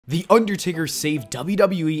The Undertaker saved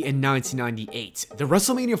WWE in 1998. The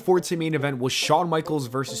WrestleMania 14 main event was Shawn Michaels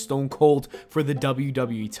versus Stone Cold for the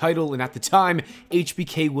WWE title, and at the time,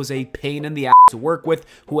 HBK was a pain in the ass to work with,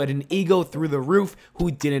 who had an ego through the roof,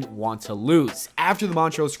 who didn't want to lose. After the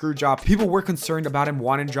Montreal Screwjob, people were concerned about him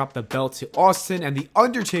wanting to drop the belt to Austin, and the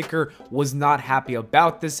Undertaker was not happy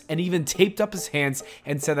about this and even taped up his hands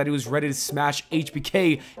and said that he was ready to smash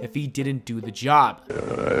HBK if he didn't do the job.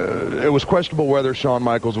 It was questionable whether Shawn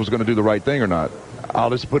Michaels was going to do the right thing or not. I'll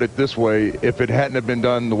just put it this way: if it hadn't have been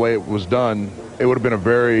done the way it was done, it would have been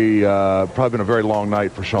probably been a very long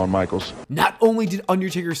night for Shawn Michaels. Not only did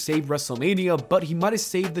Undertaker save WrestleMania, but he might have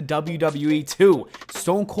saved the WWE too.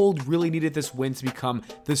 Stone Cold really needed this win to become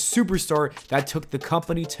the superstar that took the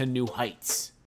company to new heights.